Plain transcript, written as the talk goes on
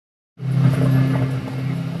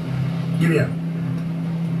Giddy up.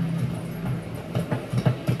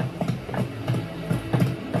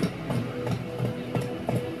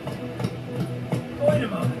 Wait a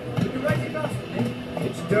moment. Are you ready enough for me?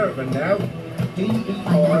 It's Durban now. I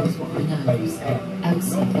knows what I knows.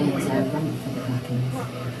 Elsie bears her run for crackers.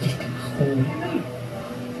 Little whore.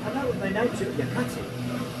 I know what they named you at your cutting.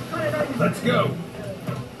 Let's go.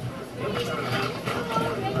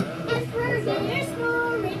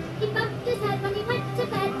 He bumped his head when he went to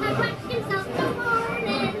bed and whacked himself till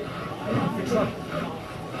morning.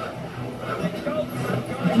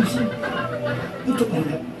 Who took me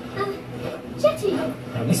there? Jetty!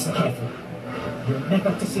 Now listen carefully. You're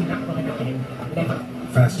never to see that rhyme again. Never.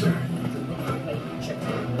 Faster.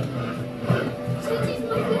 Jetty's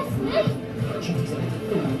my best mate! Jetty's a little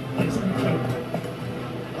fool. He's unkillable.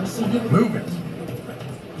 I see you. Move it.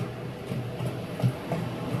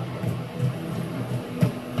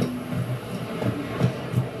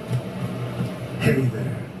 Hey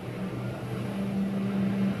there.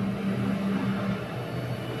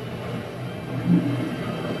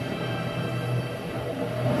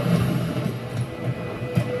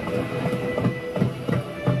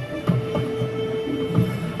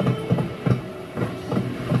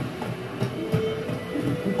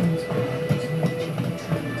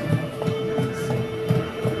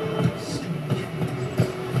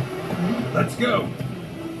 Let's go.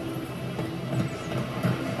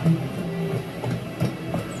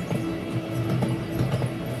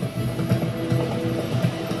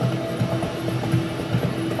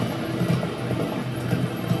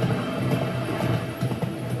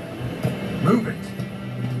 Move it.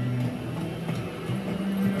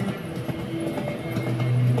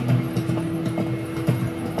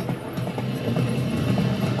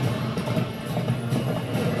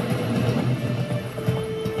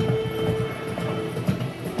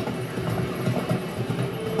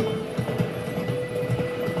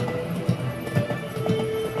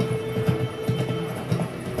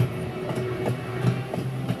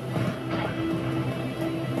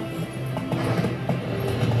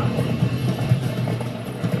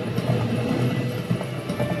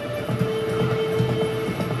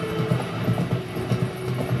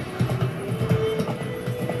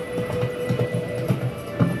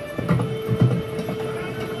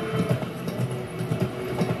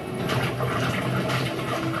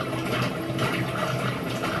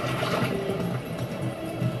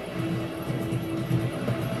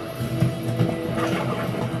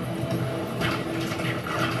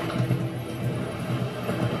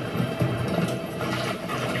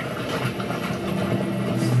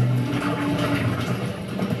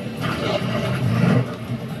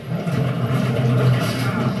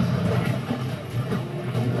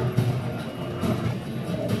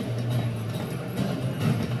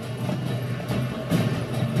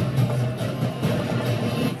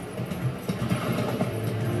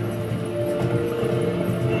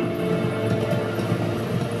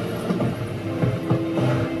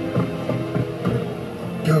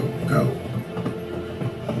 Go, go.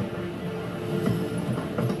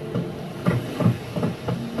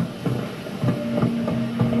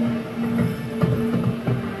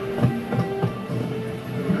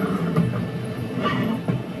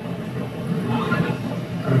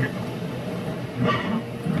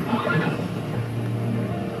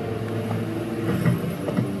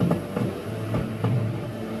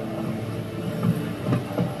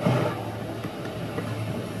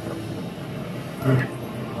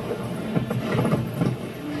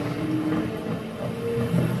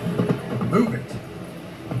 Move it.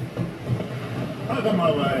 Out of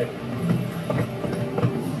my way.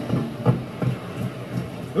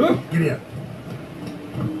 Giddy up.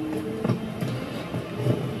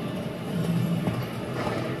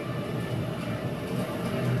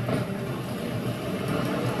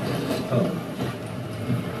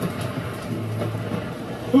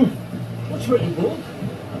 What's written, boy?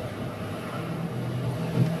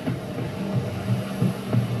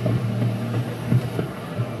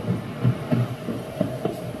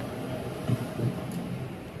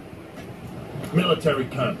 Military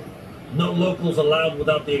camp. No locals allowed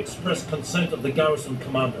without the express consent of the garrison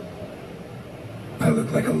commander. I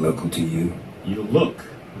look like a local to you. You look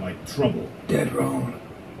like trouble. Dead wrong.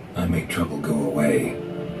 I make trouble go away.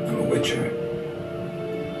 I'm a witcher.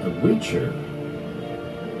 A witcher?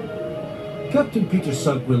 Captain Peter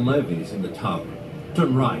Sackville-Levy is in the tower.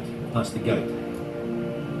 Turn right, past the gate.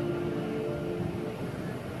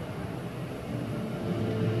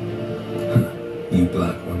 You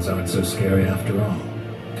black ones aren't so scary after all.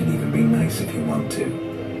 Can even be nice if you want to.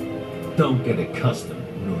 Don't get accustomed,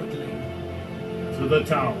 Nordling. To the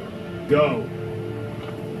tower. Go.